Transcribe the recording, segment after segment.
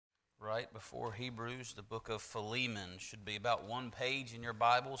right before Hebrews, the book of Philemon. Should be about one page in your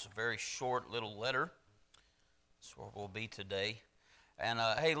Bibles, a very short little letter. That's where we'll be today. And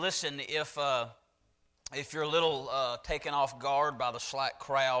hey, listen, if you're a little taken off guard by the slack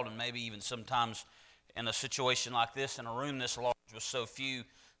crowd, and maybe even sometimes in a situation like this, in a room this large with so few,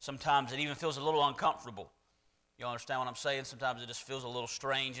 sometimes it even feels a little uncomfortable. You understand what I'm saying? Sometimes it just feels a little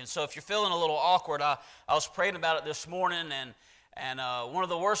strange. And so if you're feeling a little awkward, I was praying about it this morning, and one of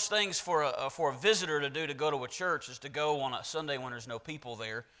the worst things for a visitor to do to go to a church is to go on a Sunday when there's no people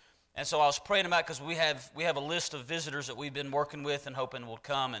there. And so I was praying about it because we have a list of visitors that we've been working with and hoping will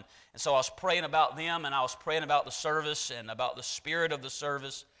come. And so I was praying about them, and I was praying about the service and about the spirit of the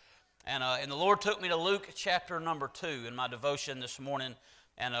service. And the Lord took me to Luke chapter number 2 in my devotion this morning.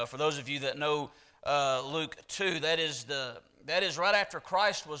 And for those of you that know Luke 2, that is right after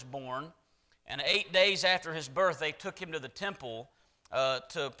Christ was born, and 8 days after his birth, they took him to the temple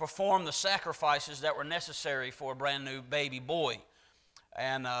to perform the sacrifices that were necessary for a brand new baby boy.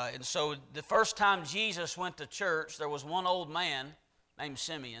 And so the first time Jesus went to church, there was one old man named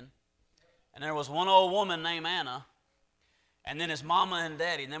Simeon, and there was one old woman named Anna, and then his mama and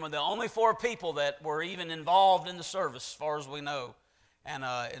daddy. And they were the only 4 people that were even involved in the service, as far as we know.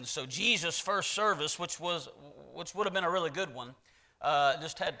 And so Jesus' first service, which would have been a really good one,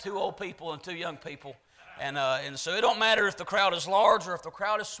 just had 2 old people and 2 young people. And so it don't matter if the crowd is large or if the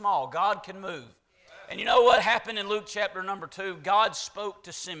crowd is small. God can move. And you know what happened in Luke chapter number 2? God spoke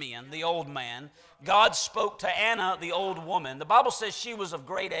to Simeon, the old man. God spoke to Anna, the old woman. The Bible says she was of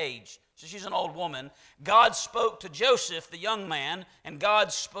great age, so she's an old woman. God spoke to Joseph, the young man, and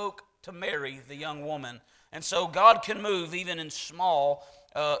God spoke to Mary, the young woman. And so God can move even in small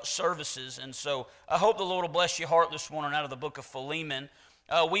services. And so I hope the Lord will bless your heart this morning out of the book of Philemon.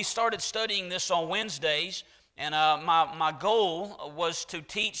 We started studying this on Wednesdays. And my goal was to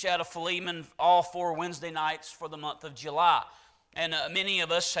teach out of Philemon all 4 Wednesday nights for the month of July. And many of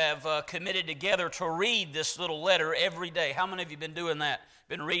us have committed together to read this little letter every day. How many of you have been doing that?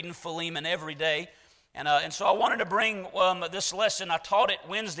 Been reading Philemon every day? And so I wanted to bring this lesson. I taught it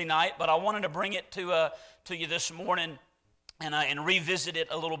Wednesday night, but I wanted to bring it to you this morning and revisit it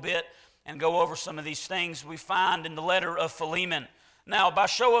a little bit and go over some of these things we find in the letter of Philemon. Now, by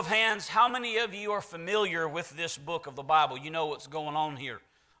show of hands, how many of you are familiar with this book of the Bible? You know what's going on here.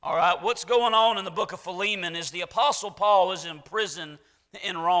 All right, what's going on in the book of Philemon is the Apostle Paul is in prison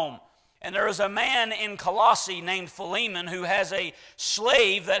in Rome. And there is a man in Colossae named Philemon who has a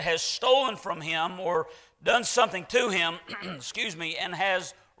slave that has stolen from him or done something to him, excuse me, and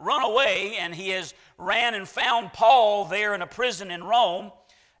has run away, and he has ran and found Paul there in a prison in Rome.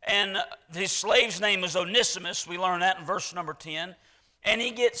 And his slave's name is Onesimus. We learn that in verse number 10. And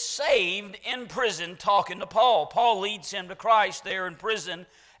he gets saved in prison talking to Paul. Paul leads him to Christ there in prison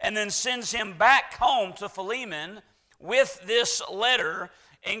and then sends him back home to Philemon with this letter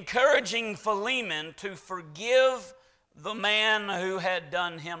encouraging Philemon to forgive the man who had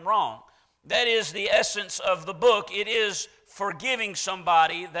done him wrong. That is the essence of the book. It is forgiving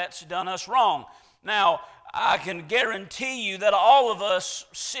somebody that's done us wrong. Now, I can guarantee you that all of us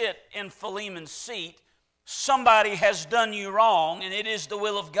sit in Philemon's seat. Somebody has done you wrong, and it is the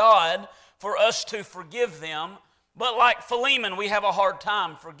will of God for us to forgive them. But like Philemon, we have a hard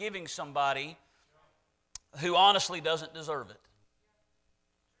time forgiving somebody who honestly doesn't deserve it.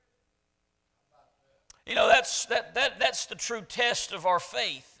 You know, that's the true test of our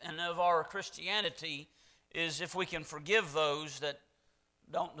faith and of our Christianity, is if we can forgive those that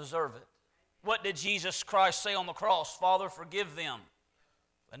don't deserve it. What did Jesus Christ say on the cross? Father, forgive them,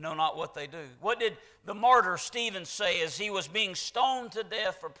 and know not what they do. What did the martyr Stephen say as he was being stoned to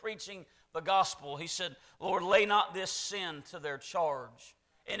death for preaching the gospel? He said, Lord, lay not this sin to their charge.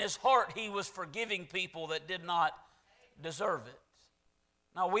 In his heart, he was forgiving people that did not deserve it.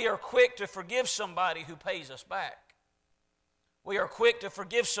 Now, we are quick to forgive somebody who pays us back. We are quick to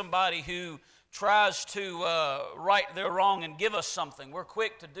forgive somebody who tries to right their wrong and give us something. We're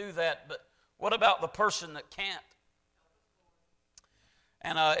quick to do that, but what about the person that can't?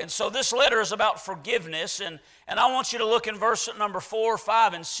 And so this letter is about forgiveness, and I want you to look in verse number 4,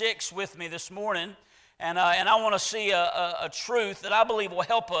 5, and 6 with me this morning, and I want to see a truth that I believe will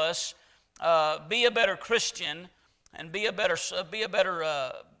help us be a better Christian and be a better soul, be a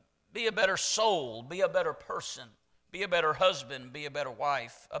better person, be a better husband, be a better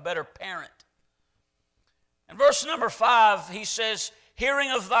wife, a better parent. In verse number 5, he says,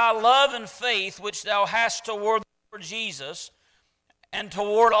 hearing of thy love and faith which thou hast toward the Lord Jesus, and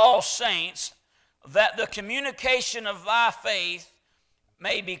toward all saints, that the communication of thy faith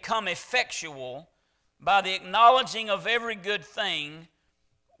may become effectual by the acknowledging of every good thing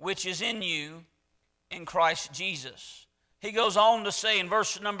which is in you in Christ Jesus. He goes on to say in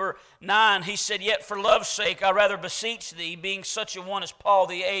verse number 9, he said, Yet for love's sake I rather beseech thee, being such a one as Paul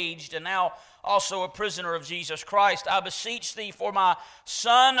the aged, and now also a prisoner of Jesus Christ, I beseech thee for my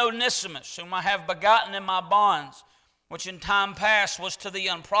son Onesimus, whom I have begotten in my bonds, which in time past was to thee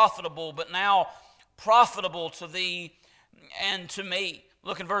unprofitable, but now profitable to thee and to me.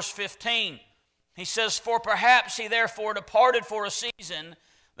 Look in verse 15. He says, For perhaps he therefore departed for a season,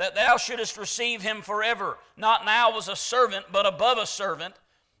 that thou shouldest receive him forever, not now as a servant, but above a servant,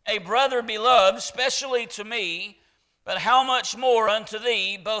 a brother beloved, specially to me, but how much more unto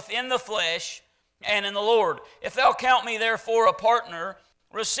thee, both in the flesh and in the Lord. If thou count me therefore a partner,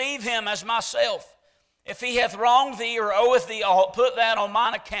 receive him as myself. If he hath wronged thee or oweth thee aught, put that on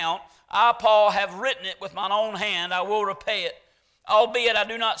mine account. I, Paul, have written it with mine own hand, I will repay it. Albeit I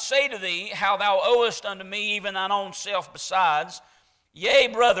do not say to thee how thou owest unto me even thine own self besides. Yea,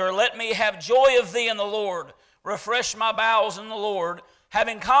 brother, let me have joy of thee in the Lord. Refresh my bowels in the Lord.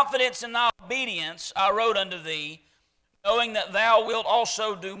 Having confidence in thy obedience, I wrote unto thee, knowing that thou wilt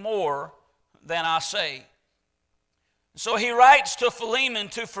also do more than I say. So he writes to Philemon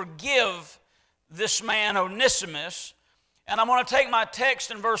to forgive this man Onesimus. And I'm going to take my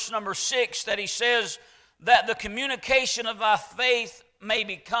text in verse number 6 that he says that the communication of thy faith may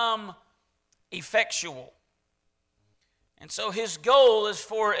become effectual. And so his goal is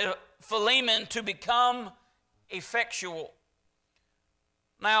for Philemon to become effectual.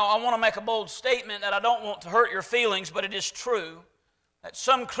 Now, I want to make a bold statement that I don't want to hurt your feelings, but it is true that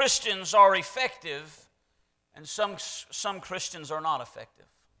some Christians are effective and some Christians are not effective.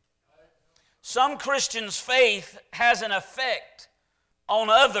 Some Christians' faith has an effect on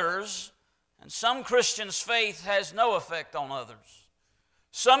others, and some Christians' faith has no effect on others.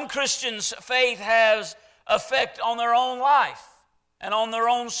 Some Christians' faith has effect on their own life and on their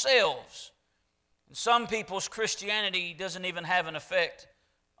own selves. And some people's Christianity doesn't even have an effect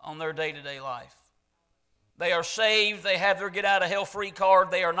on their day-to-day life. They are saved, they have their get-out-of-hell-free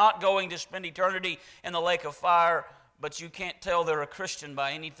card, they are not going to spend eternity in the lake of fire, but you can't tell they're a Christian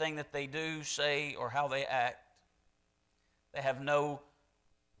by anything that they do, say, or how they act. They have no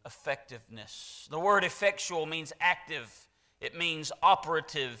effectiveness. The word effectual means active. It means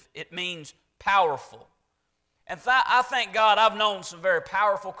operative. It means powerful. And I thank God I've known some very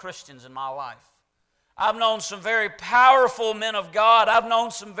powerful Christians in my life. I've known some very powerful men of God. I've known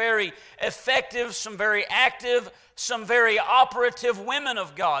some very effective, some very active, some very operative women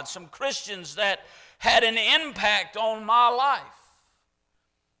of God, some Christians that had an impact on my life.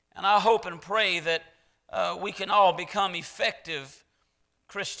 And I hope and pray that we can all become effective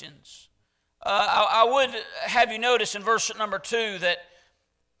Christians. I would have you notice in verse number 2 that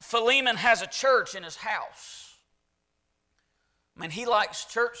Philemon has a church in his house. I mean, he likes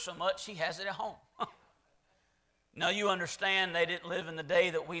church so much he has it at home. Now you understand they didn't live in the day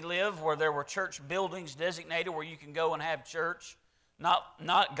that we live where there were church buildings designated where you can go and have church,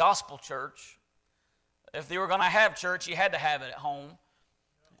 not gospel church. If they were going to have church, you had to have it at home.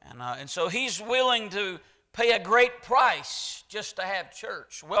 And so he's willing to pay a great price just to have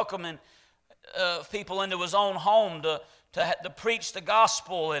church, welcoming people into his own home to preach the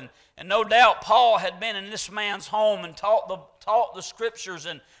gospel. And no doubt Paul had been in this man's home and taught the scriptures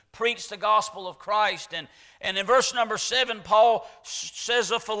and preached the gospel of Christ. And in verse number 7, Paul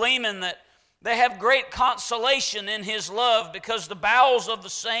says of Philemon that they have great consolation in his love because the bowels of the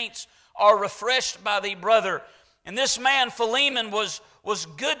saints are refreshed by thee, brother. And this man, Philemon, was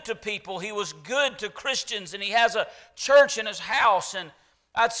good to people. He was good to Christians, and he has a church in his house. And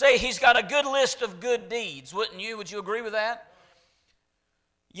I'd say he's got a good list of good deeds, wouldn't you? Would you agree with that?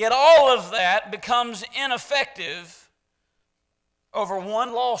 Yet all of that becomes ineffective over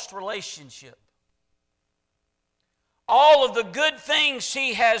one lost relationship. All of the good things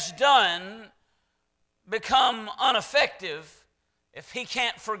he has done become ineffective if he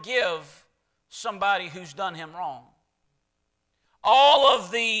can't forgive somebody who's done him wrong. All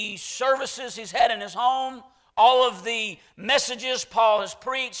of the services he's had in his home, all of the messages Paul has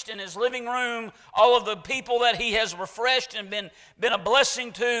preached in his living room, all of the people that he has refreshed and been a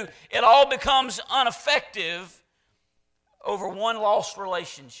blessing to, it all becomes ineffective over one lost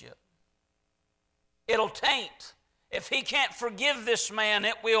relationship. It'll taint. If he can't forgive this man,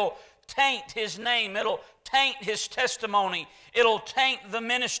 it will taint his name. It'll taint his testimony. It'll taint the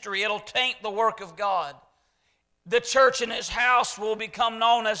ministry. It'll taint the work of God. The church in his house will become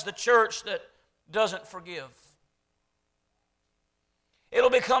known as the church that doesn't forgive. It'll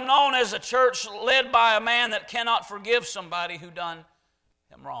become known as a church led by a man that cannot forgive somebody who done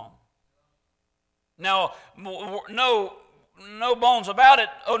him wrong. Now, no no bones about it,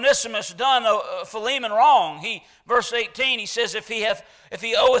 Onesimus done Philemon wrong. Verse 18, he says, if he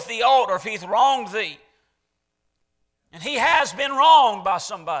oweth thee aught, or if he hath wronged thee. And he has been wronged by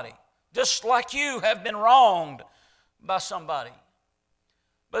somebody, just like you have been wronged by somebody.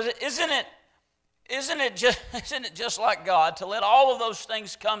 But isn't it just like God to let all of those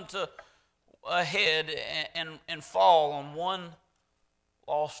things come to a head and fall on one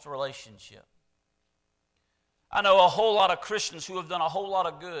lost relationship? I know a whole lot of Christians who have done a whole lot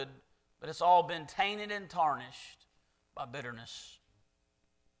of good, but it's all been tainted and tarnished by bitterness.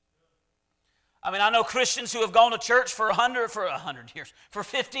 I mean, I know Christians who have gone to church for 100 years, for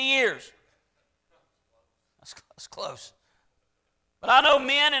 50 years. That's close. But I know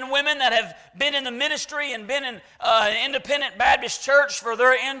men and women that have been in the ministry and been in an independent Baptist church for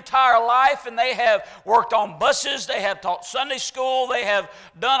their entire life, and they have worked on buses, they have taught Sunday school, they have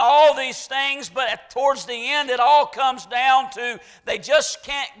done all these things, but towards the end it all comes down to they just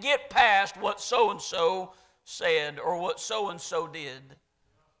can't get past what so-and-so said or what so-and-so did.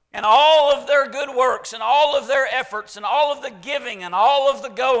 And all of their good works and all of their efforts and all of the giving and all of the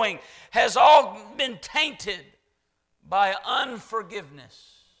going has all been tainted by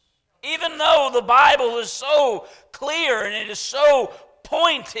unforgiveness. Even though the Bible is so clear and it is so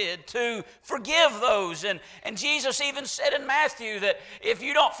pointed to forgive those. And Jesus even said in Matthew that if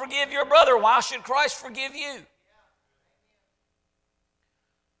you don't forgive your brother, why should Christ forgive you?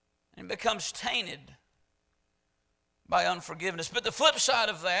 And it becomes tainted by unforgiveness. But the flip side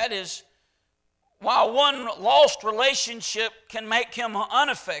of that is, while one lost relationship can make him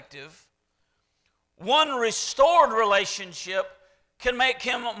ineffective, one restored relationship can make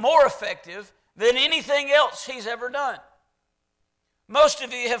him more effective than anything else he's ever done. Most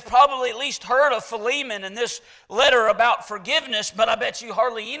of you have probably at least heard of Philemon in this letter about forgiveness, but I bet you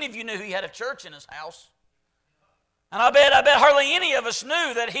hardly any of you knew he had a church in his house. And I bet hardly any of us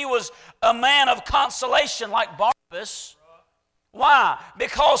knew that he was a man of consolation like Barnabas. Why?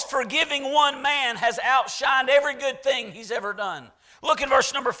 Because forgiving one man has outshined every good thing he's ever done. Look at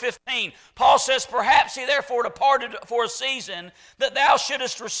verse number 15. Paul says, perhaps he therefore departed for a season, that thou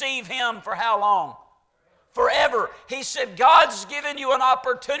shouldest receive him for how long? Forever. He said, God's given you an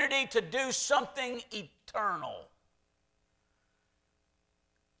opportunity to do something eternal.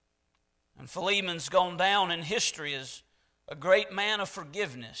 And Philemon's gone down in history as a great man of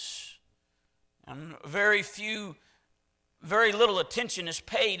forgiveness. And very little attention is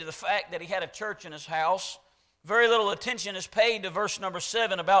paid to the fact that he had a church in his house. Very little attention is paid to verse number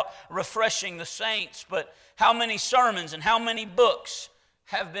 7 about refreshing the saints. But how many sermons and how many books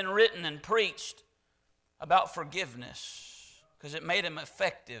have been written and preached about forgiveness? Because it made him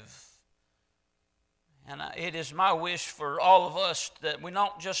effective. And it is my wish for all of us that we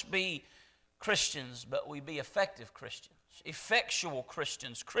don't just be Christians, but we be effective Christians. Effectual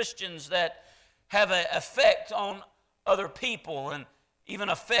Christians. Christians that have an effect on other people and even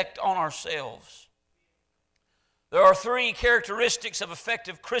effect on ourselves. There are 3 characteristics of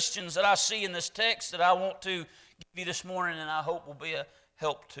effective Christians that I see in this text that I want to give you this morning, and I hope will be a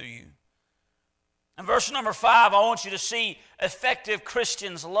help to you. In verse number 5, I want you to see effective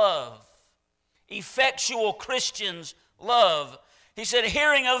Christians love. Effectual Christians love. He said,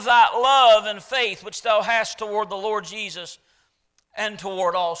 hearing of thy love and faith which thou hast toward the Lord Jesus and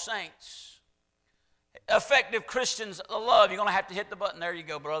toward all saints. Effective Christians love. You're going to have to hit the button. There you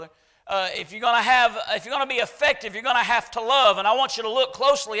go, brother. If you're going to be effective, you're going to have to love. And I want you to look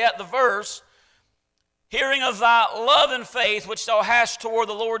closely at the verse. Hearing of thy love and faith which thou hast toward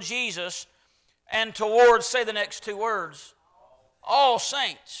the Lord Jesus and toward, say the next 2 words, all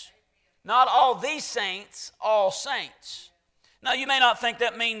saints. Not all these saints, all saints. Now you may not think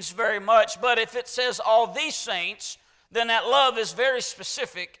that means very much, but if it says all these saints, then that love is very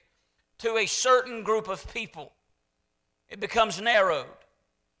specific to a certain group of people. It becomes narrowed.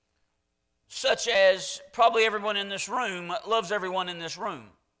 Such as probably everyone in this room loves everyone in this room.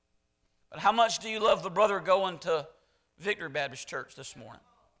 But how much do you love the brother going to Victory Baptist Church this morning?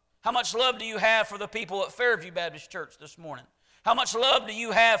 How much love do you have for the people at Fairview Baptist Church this morning? How much love do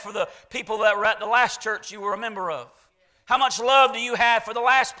you have for the people that were at the last church you were a member of? How much love do you have for the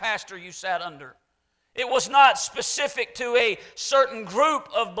last pastor you sat under? It was not specific to a certain group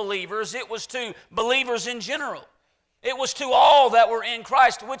of believers. It was to believers in general. It was to all that were in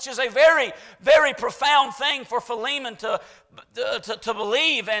Christ, which is a very, very profound thing for Philemon to to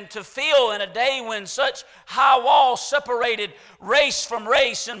believe and to feel in a day when such high walls separated race from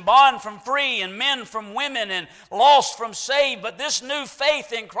race and bond from free and men from women and lost from saved. But this new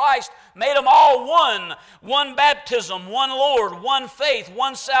faith in Christ made them all one. One baptism, one Lord, one faith,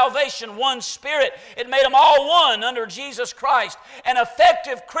 one salvation, one Spirit. It made them all one under Jesus Christ. And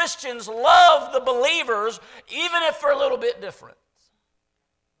effective Christians love the believers even if they're a little bit different.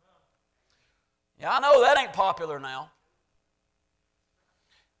 Yeah, I know that ain't popular now.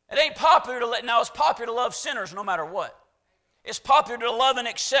 It ain't popular to now. It's popular to love sinners no matter what. It's popular to love and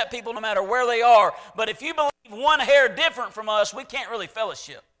accept people no matter where they are. But if you believe one hair different from us, we can't really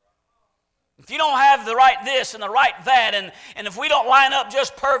fellowship. If you don't have the right this and the right that, and if we don't line up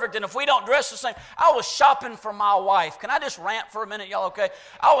just perfect, and if we don't dress the same. I was shopping for my wife. Can I just rant for a minute, y'all okay?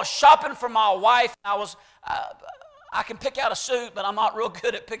 I was shopping for my wife. I can pick out a suit, but I'm not real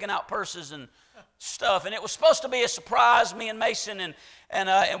good at picking out purses and stuff. And it was supposed to be a surprise, me and Mason,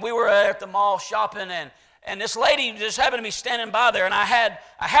 and we were at the mall shopping, and this lady just happened to be standing by there, and I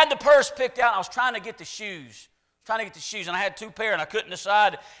had the purse picked out, and I was trying to get the shoes. And I had 2 pair, and I couldn't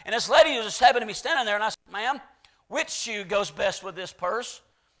decide. And this lady just happened to be standing there, and I said, "Ma'am, which shoe goes best with this purse?"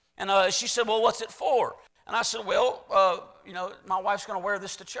 And she said, "Well, what's it for?" And I said, "Well, my wife's going to wear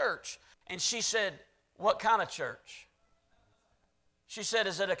this to church." And she said, "What kind of church?" She said,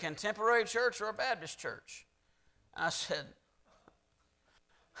 "Is it a contemporary church or a Baptist church?" And I said,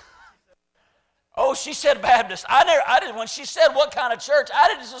 "Oh," she said, "Baptist." I did. When she said what kind of church,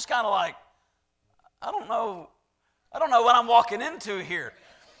 I did just kind of like, I don't know what I'm walking into here.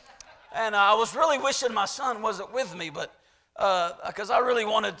 And I was really wishing my son wasn't with me, but because I really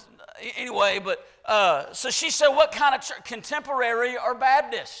wanted anyway. But so she said, "What kind of church, contemporary or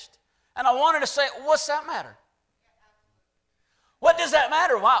Baptist?" And I wanted to say, "What's that matter? What does that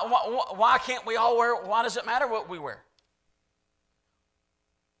matter? Why can't we all wear? Why does it matter what we wear?"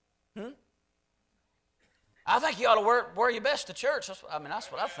 I think you ought to wear your best to church. That's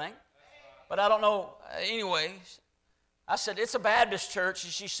what I think. But I don't know. Anyway, I said, "It's a Baptist church."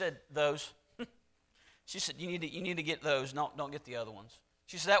 And she said, "Those." She said, you need to get those. Don't get the other ones."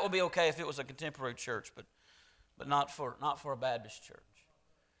 She said, "That would be okay if it was a contemporary church, but not for a Baptist church."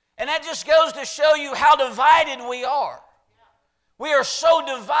 And that just goes to show you how divided we are. We are so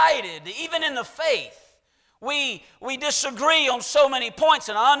divided, even in the faith. We disagree on so many points,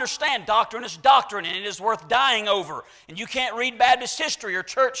 and I understand doctrine is doctrine, and it is worth dying over. And you can't read Baptist history or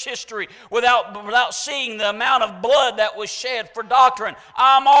church history without seeing the amount of blood that was shed for doctrine.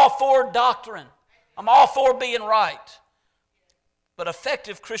 I'm all for doctrine. I'm all for being right. But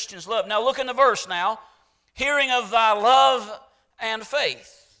effective Christians love. Now look in the verse now. Hearing of thy love and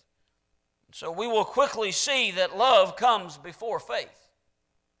faith. So we will quickly see that love comes before faith.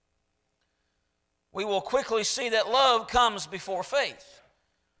 We will quickly see that love comes before faith.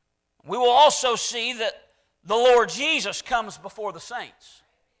 We will also see that the Lord Jesus comes before the saints.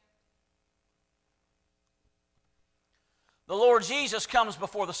 The Lord Jesus comes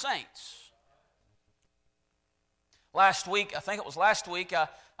before the saints. Last week, I think it was last week, I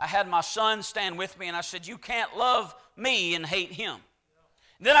had my son stand with me and I said, "You can't love me and hate him."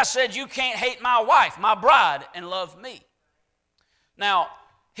 Then I said, "You can't hate my wife, my bride, and love me." Now,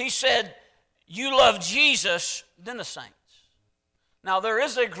 he said, "You love Jesus, then the saints." Now, there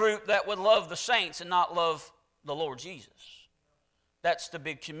is a group that would love the saints and not love the Lord Jesus. That's the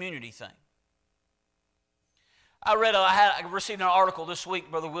big community thing. I received an article this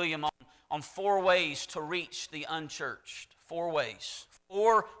week, Brother William, on 4 ways to reach the unchurched. 4 ways.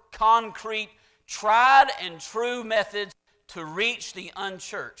 4 concrete, tried and true methods to reach the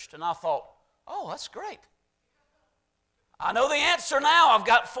unchurched. And I thought, oh, that's great. I know the answer now. I've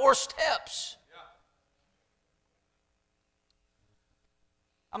got 4 steps.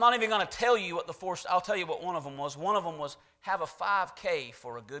 I'm not even going to tell you what the 4 steps. I'll tell you what one of them was. One of them was have a 5K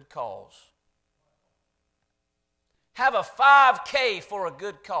for a good cause. Have a 5K for a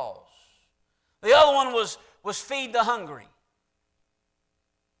good cause. The other one was feed the hungry.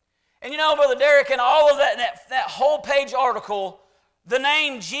 And you know, Brother Derek, in all of that whole page article, the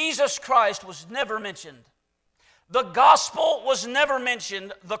name Jesus Christ was never mentioned. The gospel was never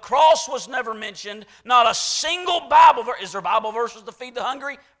mentioned. The cross was never mentioned. Not a single Bible verse. Is there Bible verses to feed the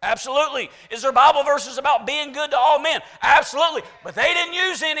hungry? Absolutely. Is there Bible verses about being good to all men? Absolutely. But they didn't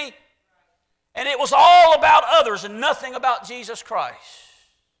use any. And it was all about others and nothing about Jesus Christ.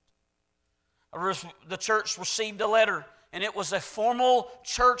 The church received a letter, and it was a formal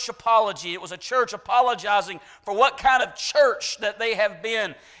church apology. It was a church apologizing for what kind of church that they have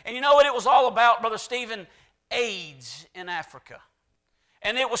been. And you know what it was all about, Brother Stephen? AIDS in Africa.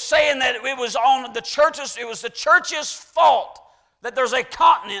 And it was saying that it was on the church's, it was the church's fault that there's a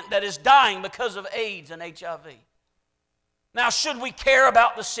continent that is dying because of AIDS and HIV. Now, should we care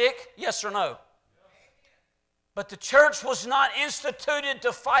about the sick? Yes or no? But the church was not instituted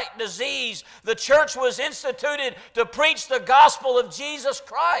to fight disease. The church was instituted to preach the gospel of Jesus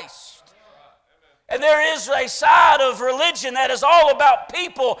Christ. And there is a side of religion that is all about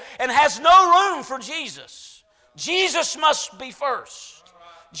people and has no room for Jesus. Jesus must be first.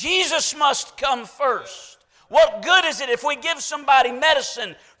 Jesus must come first. What good is it if we give somebody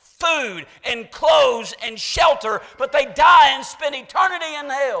medicine, food, and clothes and shelter, but they die and spend eternity in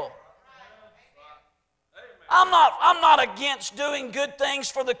hell? I'm not against doing good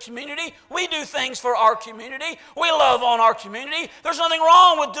things for the community. We do things for our community. We love on our community. There's nothing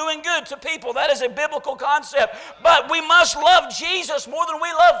wrong with doing good to people. That is a biblical concept. But we must love Jesus more than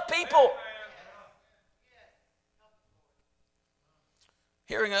we love people.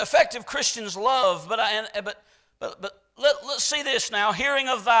 Hearing effective Christians love, but let's see this now. Hearing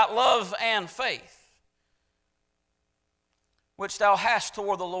of thy love and faith, which thou hast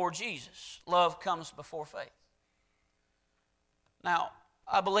toward the Lord Jesus. Love comes before faith. Now,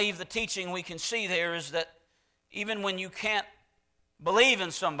 I believe the teaching we can see there is that even when you can't believe in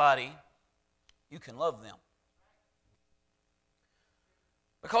somebody, you can love them.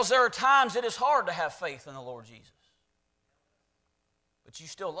 Because there are times it is hard to have faith in the Lord Jesus. But you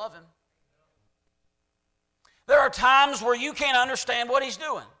still love Him. There are times where you can't understand what He's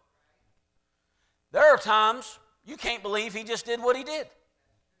doing. There are times you can't believe He just did what He did.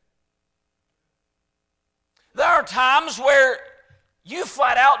 There are times where you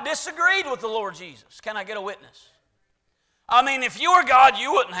flat out disagreed with the Lord Jesus. Can I get a witness? I mean, if you were God,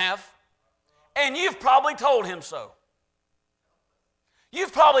 you wouldn't have. And you've probably told Him so.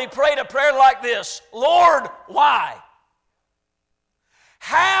 You've probably prayed a prayer like this: Lord, why?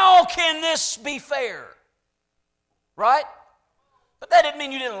 How can this be fair? Right? But that didn't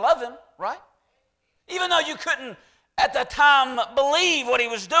mean you didn't love Him, right? Even though you couldn't at the time believe what He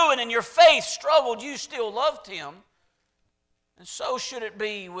was doing and your faith struggled, you still loved Him. And so should it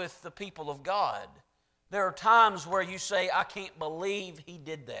be with the people of God. There are times where you say, I can't believe He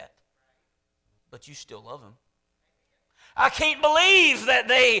did that. But you still love Him. I can't believe that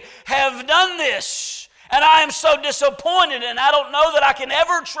they have done this. And I am so disappointed, and I don't know that I can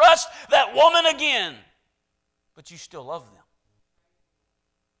ever trust that woman again. But you still love them.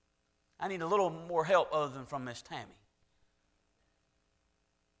 I need a little more help other than from Miss Tammy.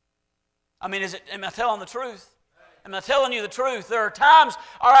 I mean, am I telling the truth? Am I telling you the truth? There are times,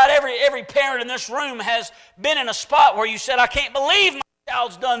 all right, every parent in this room has been in a spot where you said, I can't believe my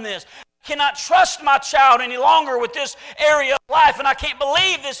child's done this. I cannot trust my child any longer with this area of life, and I can't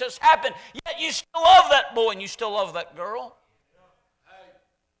believe this has happened. Yet you still love that boy and you still love that girl.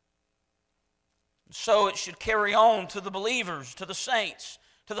 So it should carry on to the believers, to the saints,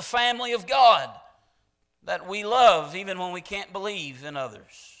 to the family of God, that we love even when we can't believe in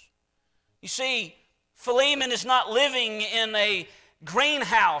others. You see, Philemon is not living in a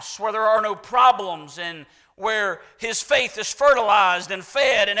greenhouse where there are no problems and where his faith is fertilized and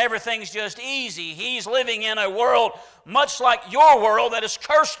fed and everything's just easy. He's living in a world much like your world that is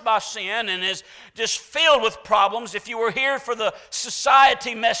cursed by sin and is just filled with problems. If you were here for the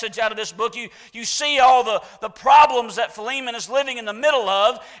society message out of this book, you see all the problems that Philemon is living in the middle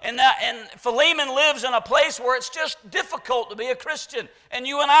of. And Philemon lives in a place where it's just difficult to be a Christian. And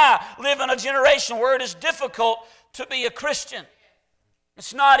you and I live in a generation where it is difficult to be a Christian.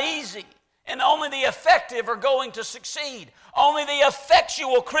 It's not easy. And only the effective are going to succeed. Only the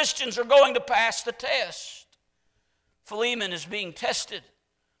effectual Christians are going to pass the test. Philemon is being tested.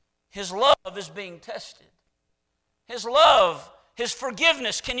 His love is being tested. His love, his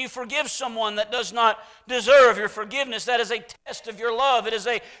forgiveness. Can you forgive someone that does not deserve your forgiveness? That is a test of your love. It is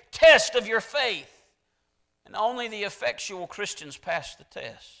a test of your faith. And only the effectual Christians pass the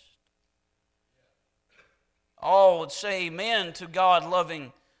test. All would say amen to God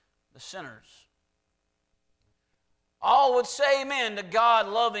loving the sinners. All would say amen to God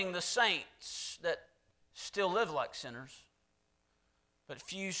loving the saints that still live like sinners. But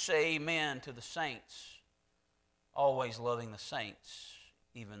few say amen to the saints always loving the saints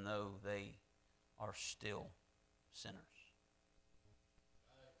even though they are still sinners.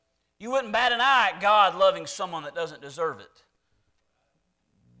 You wouldn't bat an eye at God loving someone that doesn't deserve it.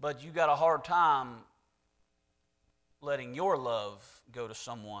 But you got a hard time letting your love go to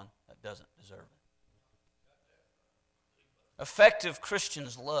someone that doesn't deserve it. Effective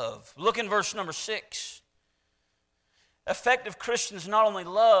Christians love. Look in verse number 6. Effective Christians not only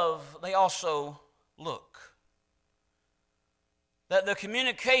love, they also look. that the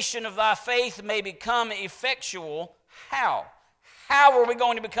communication of thy faith may become effectual. How? How are we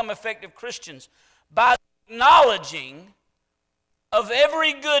going to become effective Christians? By acknowledging of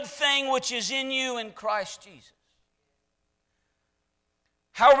every good thing which is in you in Christ Jesus.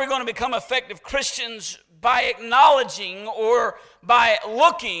 How are we going to become effective Christians? By acknowledging or by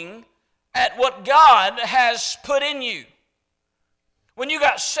looking at what God has put in you. When you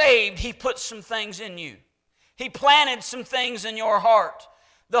got saved, He put some things in you. He planted some things in your heart.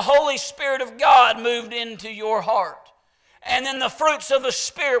 The Holy Spirit of God moved into your heart. And then the fruits of the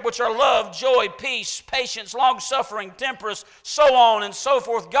Spirit, which are love, joy, peace, patience, long-suffering, temperance, so on and so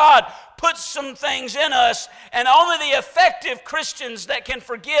forth. God puts some things in us, and only the effective Christians that can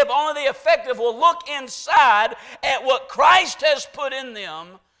forgive, only the effective will look inside at what Christ has put in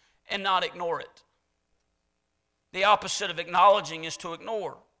them and not ignore it. The opposite of acknowledging is to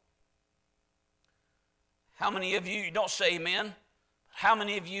ignore. How many of you don't say amen, how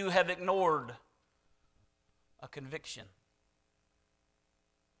many of you have ignored a conviction?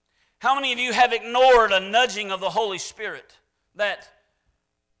 How many of you have ignored a nudging of the Holy Spirit? That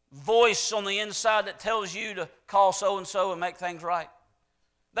voice on the inside that tells you to call so-and-so and make things right.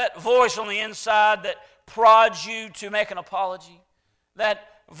 That voice on the inside that prods you to make an apology. That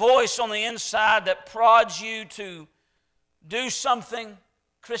voice on the inside that prods you to do something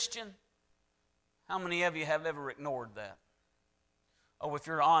Christian. How many of you have ever ignored that? Oh, if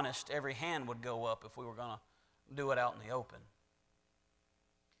you're honest, every hand would go up if we were going to do it out in the open.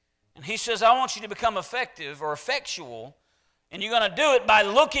 And he says, I want you to become effective or effectual, and you're going to do it by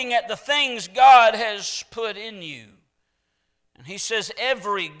looking at the things God has put in you. And he says,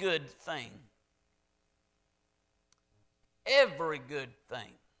 every good thing. Every good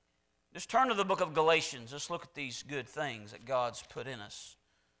thing. Just turn to the book of Galatians. Let's look at these good things that God's put in us.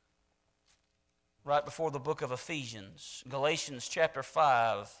 Right before the book of Ephesians, Galatians chapter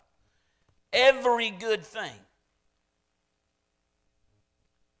 5. Every good thing.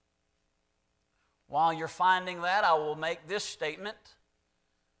 While you're finding that, I will make this statement.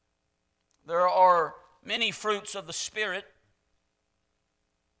 There are many fruits of the Spirit.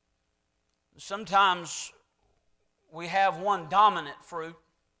 Sometimes we have one dominant fruit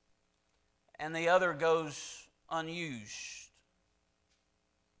and the other goes unused.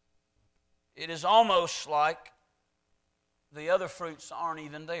 It is almost like the other fruits aren't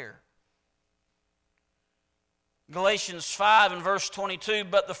even there. Galatians 5 and verse 22,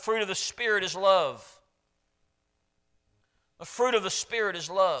 but the fruit of the Spirit is love. The fruit of the Spirit is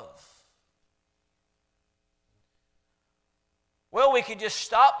love. Well, we could just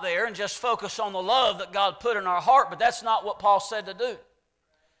stop there and just focus on the love that God put in our heart, but that's not what Paul said to do.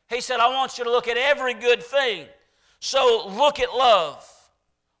 He said, I want you to look at every good thing. So look at love.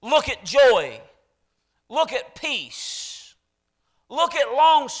 Look at joy. Look at peace. Look at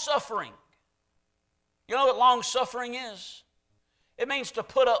long-suffering. You know what long-suffering is? It means to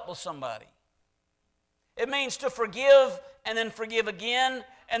put up with somebody. It means to forgive and then forgive again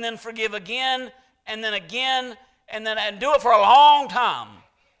and then forgive again and then again and do it for a long time.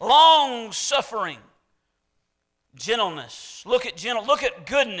 Long-suffering. Gentleness. Look at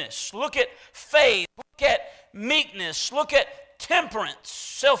goodness. Look at faith. Look at meekness. Look at temperance.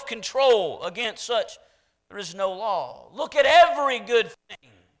 Self-control. Against such there is no law. Look at every good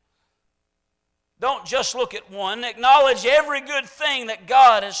thing. Don't just look at one. Acknowledge every good thing that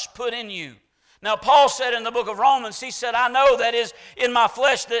God has put in you. Now, Paul said in the book of Romans, he said, I know that is in my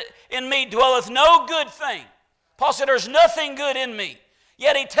flesh that in me dwelleth no good thing. Paul said, there's nothing good in me.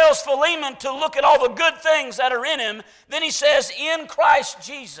 Yet he tells Philemon to look at all the good things that are in him. Then he says, in Christ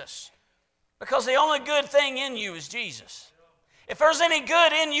Jesus. Because the only good thing in you is Jesus. If there's any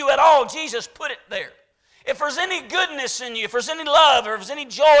good in you at all, Jesus put it there. If there's any goodness in you, if there's any love, or if there's any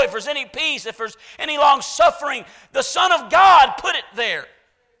joy, if there's any peace, if there's any long-suffering, the Son of God put it there.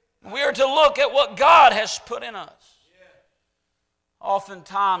 We are to look at what God has put in us.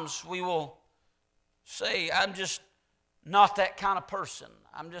 Oftentimes we will say, I'm just not that kind of person.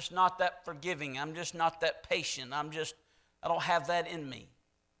 I'm just not that forgiving. I'm just not that patient. I don't have that in me.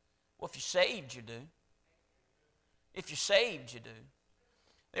 Well, if you're saved, you do. If you're saved, you do.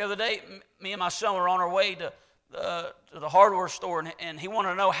 The other day, me and my son were on our way to the hardware store, and he wanted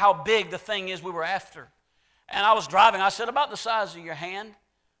to know how big the thing is we were after. And I was driving. I said, about the size of your hand.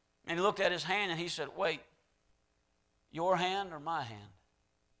 And he looked at his hand, and he said, wait, your hand or my hand?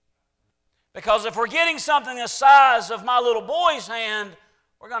 Because if we're getting something the size of my little boy's hand,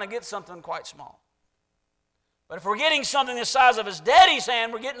 we're going to get something quite small. But if we're getting something the size of his daddy's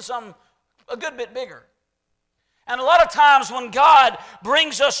hand, we're getting something a good bit bigger. And a lot of times when God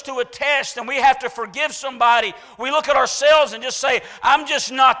brings us to a test and we have to forgive somebody, we look at ourselves and just say, I'm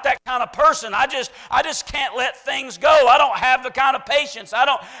just not that kind of person. I just can't let things go. I don't have the kind of patience. I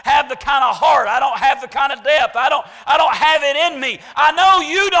don't have the kind of heart. I don't have the kind of depth. I don't have it in me. I know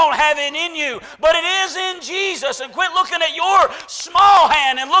you don't have it in you, but it is in Jesus. And quit looking at your small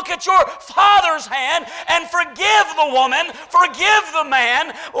hand and look at your Father's hand and forgive the woman, forgive the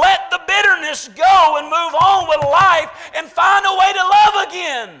man, let the bitterness go and move on with life and find a way to love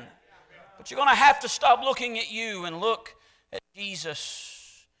again. But you're going to have to stop looking at you and look at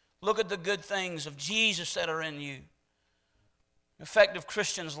Jesus. Look at the good things of Jesus that are in you. Effective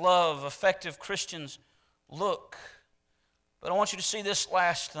Christians love. Effective Christians look. But I want you to see this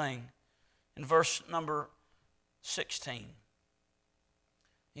last thing in verse number 16.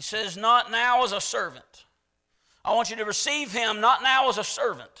 He says, not now as a servant. I want you to receive him not now as a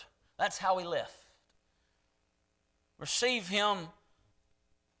servant. That's how he left. Receive him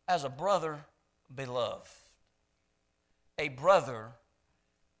as a brother beloved. A brother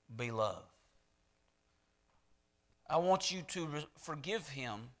beloved. I want you to forgive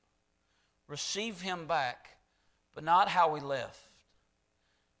him, receive him back, but not how he left.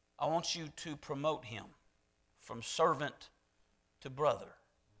 I want you to promote him from servant to brother.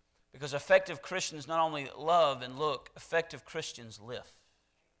 Because effective Christians not only love and look, effective Christians lift.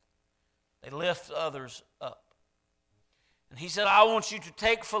 They lift others up. And he said, I want you to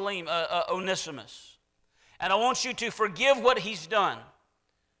take Philemon, Onesimus, and I want you to forgive what he's done.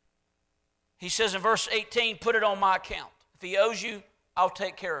 He says in verse 18, put it on my account. If he owes you, I'll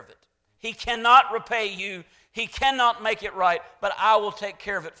take care of it. He cannot repay you. He cannot make it right, but I will take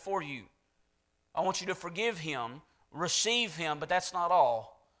care of it for you. I want you to forgive him, receive him, but that's not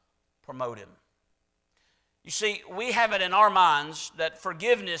all. Promote him. You see, we have it in our minds that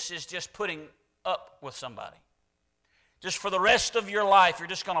forgiveness is just putting up with somebody. Just for the rest of your life, you're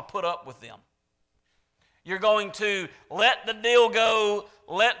just going to put up with them. You're going to let the deal go,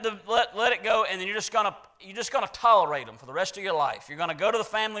 let it go, and then you're just going to tolerate them for the rest of your life. You're going to go to the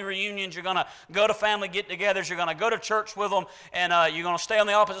family reunions. You're going to go to family get-togethers. You're going to go to church with them, and you're going to stay on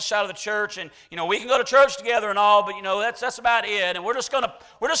the opposite side of the church. And we can go to church together and all, but that's about it. And we're just going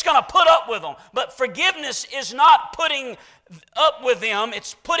to put up with them. But forgiveness is not putting up with them;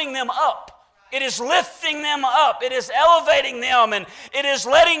 it's putting them up. It is lifting them up. It is elevating them, and it is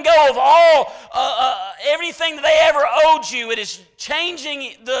letting go of all everything that they ever owed you. It is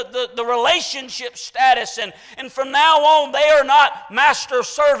changing the relationship status, and from now on, they are not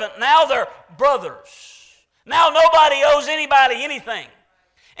master-servant. Now they're brothers. Now nobody owes anybody anything.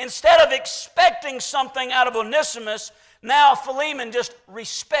 Instead of expecting something out of Onesimus, now Philemon just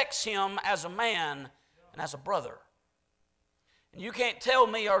respects him as a man and as a brother. And you can't tell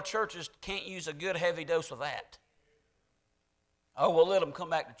me our churches can't use a good heavy dose of that. Oh, we'll let them come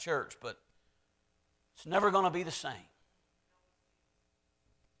back to church, but it's never going to be the same.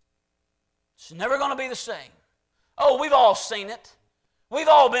 It's never going to be the same. Oh, we've all seen it. We've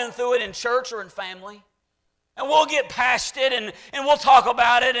all been through it in church or in family. And we'll get past it, and we'll talk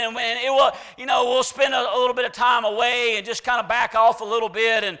about it, and it will, we'll spend a little bit of time away and just kind of back off a little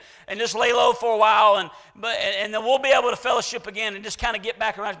bit and just lay low for a while, and then we'll be able to fellowship again and just kind of get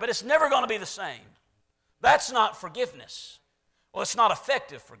back around. But it's never going to be the same. That's not forgiveness. Well, it's not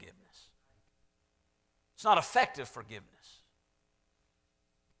effective forgiveness. It's not effective forgiveness.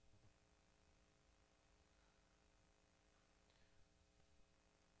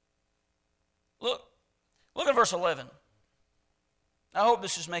 Look at verse 11. I hope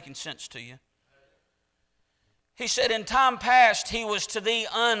this is making sense to you. He said, in time past he was to thee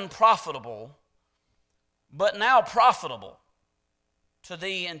unprofitable, but now profitable to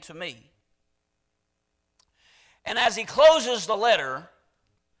thee and to me. And as he closes the letter,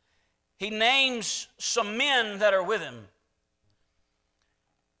 he names some men that are with him.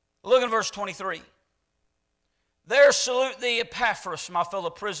 Look at verse 23. There salute thee Epaphras, my fellow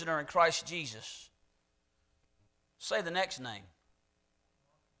prisoner in Christ Jesus. Say the next name.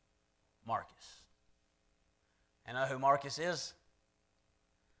 Marcus. You know who Marcus is?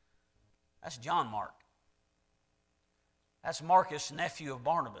 That's John Mark. That's Marcus, nephew of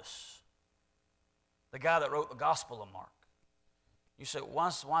Barnabas, the guy that wrote the Gospel of Mark. You say, why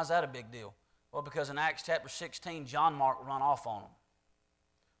is that a big deal? Well, because in Acts chapter 16, John Mark run off on them.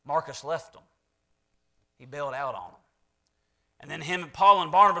 Marcus left them. He bailed out on them. And then him and Paul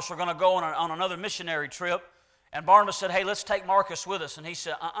and Barnabas were going to go on another missionary trip. And Barnabas said, hey, let's take Marcus with us. And he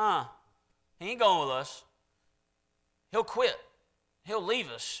said, he ain't going with us. He'll quit. He'll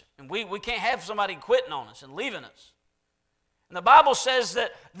leave us. And we can't have somebody quitting on us and leaving us. And the Bible says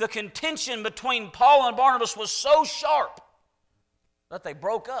that the contention between Paul and Barnabas was so sharp that they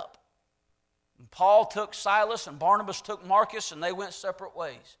broke up. And Paul took Silas and Barnabas took Marcus, and they went separate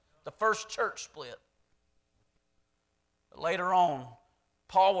ways. The first church split. But later on,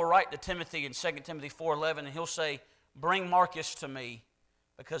 Paul will write to Timothy in 2 Timothy 4:11, and he'll say, bring Marcus to me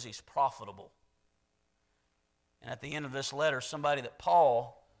because he's profitable. And at the end of this letter, somebody that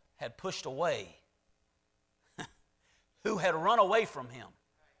Paul had pushed away, who had run away from him.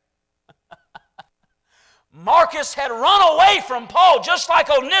 Marcus had run away from Paul, just like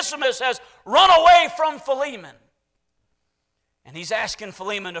Onesimus has run away from Philemon. And he's asking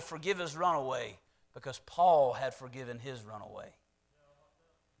Philemon to forgive his runaway because Paul had forgiven his runaway.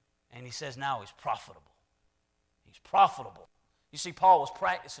 And he says now he's profitable. He's profitable. You see, Paul was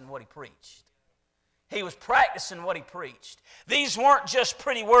practicing what he preached. He was practicing what he preached. These weren't just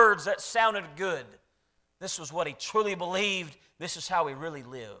pretty words that sounded good. This was what he truly believed. This is how he really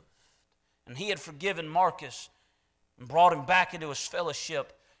lived. And he had forgiven Marcus and brought him back into his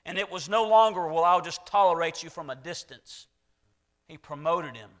fellowship. And it was no longer, well, I'll just tolerate you from a distance. He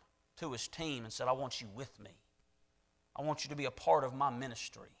promoted him to his team and said, I want you with me. I want you to be a part of my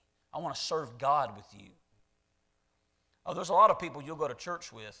ministry. I want to serve God with you. Oh, there's a lot of people you'll go to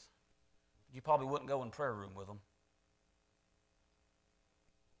church with. You probably wouldn't go in prayer room with them.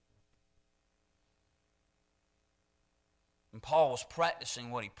 And Paul was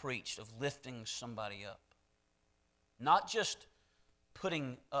practicing what he preached of lifting somebody up. Not just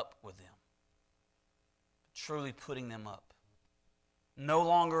putting up with them, but truly putting them up. No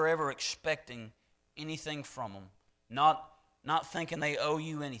longer ever expecting anything from them. Not thinking they owe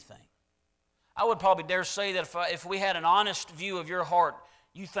you anything. I would probably dare say that if we had an honest view of your heart,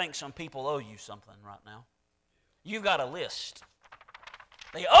 you think some people owe you something right now. You've got a list.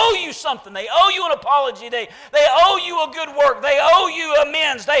 They owe you something. They owe you an apology. They owe you a good work. They owe you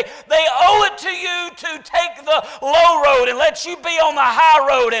amends. They owe it to you to take the low road and let you be on the high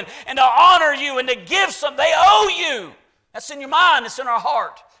road and to honor you and to give some. They owe you. That's in your mind. It's in our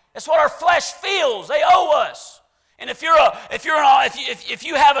heart. That's what our flesh feels. They owe us. And if you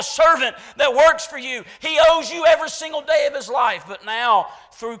have a servant that works for you, he owes you every single day of his life. But now,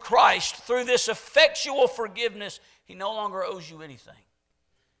 through Christ, through this effectual forgiveness, he no longer owes you anything.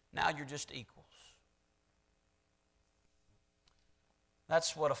 Now you're just equals.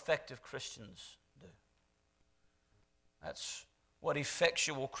 That's what effective Christians do. That's what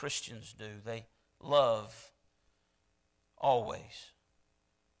effectual Christians do. They love always.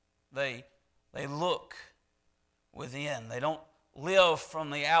 They look within. They don't live from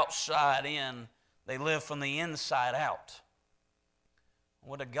the outside in. They live from the inside out.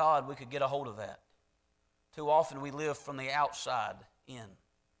 What a God we could get a hold of that. Too often we live from the outside in.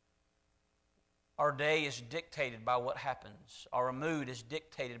 Our day is dictated by what happens. Our mood is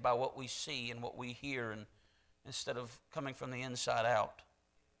dictated by what we see and what we hear, and instead of coming from the inside out.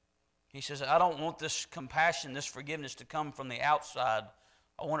 He says, I don't want this compassion, this forgiveness to come from the outside.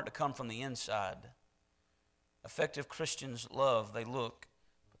 I want it to come from the inside. Effective Christians love, they look,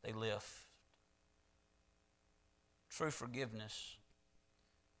 but they lift. True forgiveness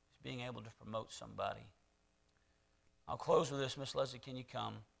is being able to promote somebody. I'll close with this. Miss Leslie, can you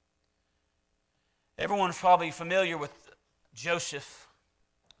come? Everyone's probably familiar with Joseph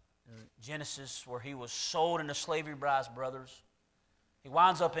in Genesis, where he was sold into slavery by his brothers. He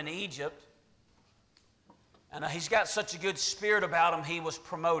winds up in Egypt, and he's got such a good spirit about him, he was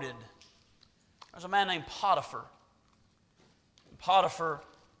promoted. There's a man named Potiphar. Potiphar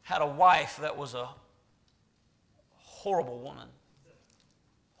had a wife that was a horrible woman.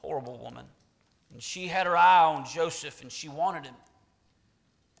 Horrible woman. And she had her eye on Joseph, and she wanted him.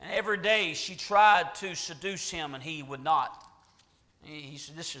 And every day she tried to seduce him, and he would not. He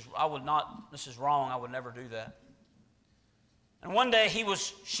said, this is wrong, I would never do that. And one day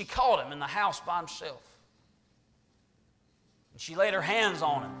she caught him in the house by himself. And she laid her hands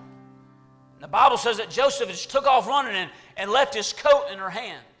on him. And the Bible says that Joseph just took off running and left his coat in her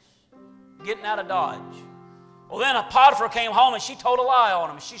hands, getting out of Dodge. Well, then Potiphar came home and she told a lie on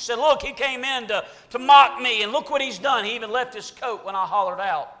him. She said, look, he came in to mock me, and look what he's done. He even left his coat when I hollered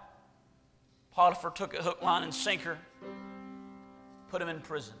out. Potiphar took a hook, line, and sinker, put him in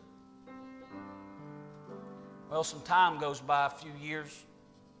prison. Well, some time goes by, a few years.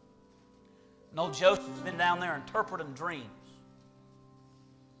 And old Joseph's been down there interpreting dreams.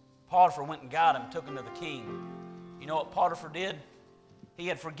 Potiphar went and got him, took him to the king. You know what Potiphar did? He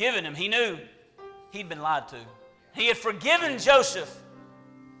had forgiven him. He knew he'd been lied to. He had forgiven Joseph.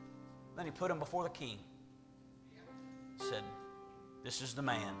 Then he put him before the king. He said, this is the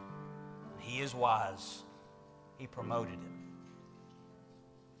man. He is wise. He promoted him.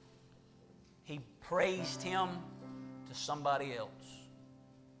 he praised him to somebody else.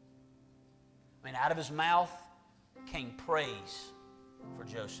 I mean, out of his mouth came praise for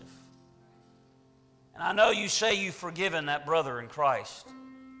Joseph. And I know you say you've forgiven that brother in Christ,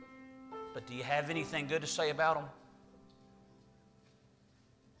 but do you have anything good to say about him?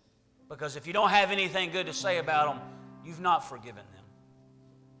 Because if you don't have anything good to say about them, you've not forgiven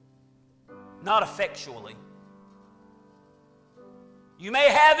them. Not effectually. You may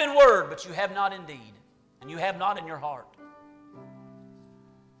have in word, but you have not in deed. And you have not in your heart.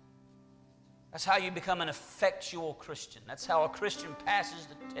 That's how you become an effectual Christian. That's how a Christian passes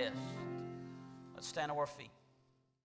the test. Let's stand to our feet.